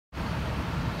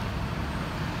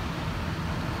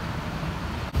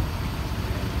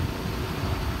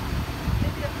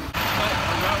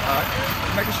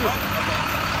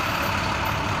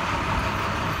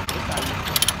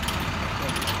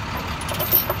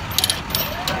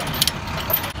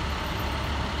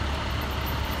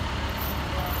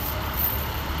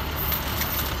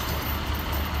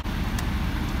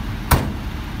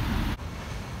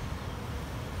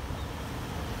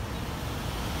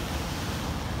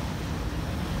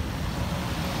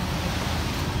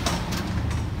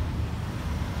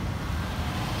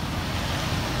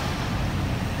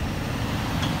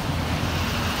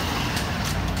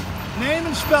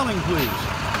spelling, please?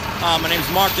 My name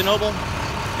is Mark Dinoble.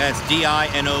 That's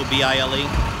D-I-N-O-B-I-L-E.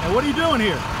 And what are you doing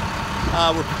here?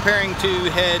 We're preparing to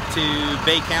head to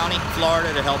Bay County,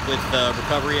 Florida to help with the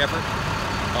recovery effort.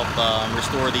 Help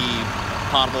restore the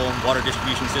potable water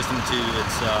distribution system to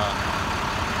its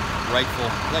rightful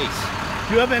place.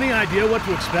 Do you have any idea what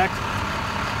to expect?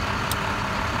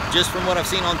 Just from what I've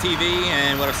seen on TV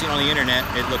and what I've seen on the internet,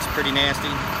 it looks pretty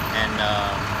nasty, and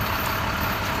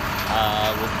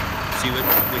we'll see what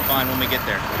we find when we get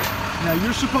there. Now,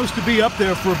 you're supposed to be up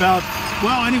there for about,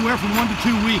 well, anywhere from 1 to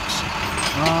 2 weeks.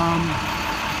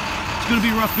 It's going to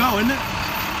be a rough go, isn't it?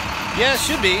 Yeah, it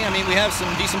should be. I mean, we have some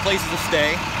decent places to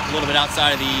stay, a little bit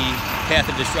outside of the path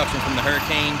of destruction from the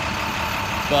hurricane.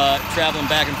 But traveling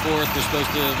back and forth, we're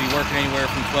supposed to be working anywhere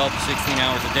from 12 to 16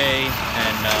 hours a day,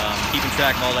 and keeping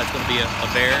track of all that's going to be a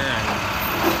bear, and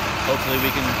hopefully we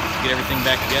can get everything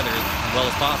back together as well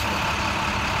as possible.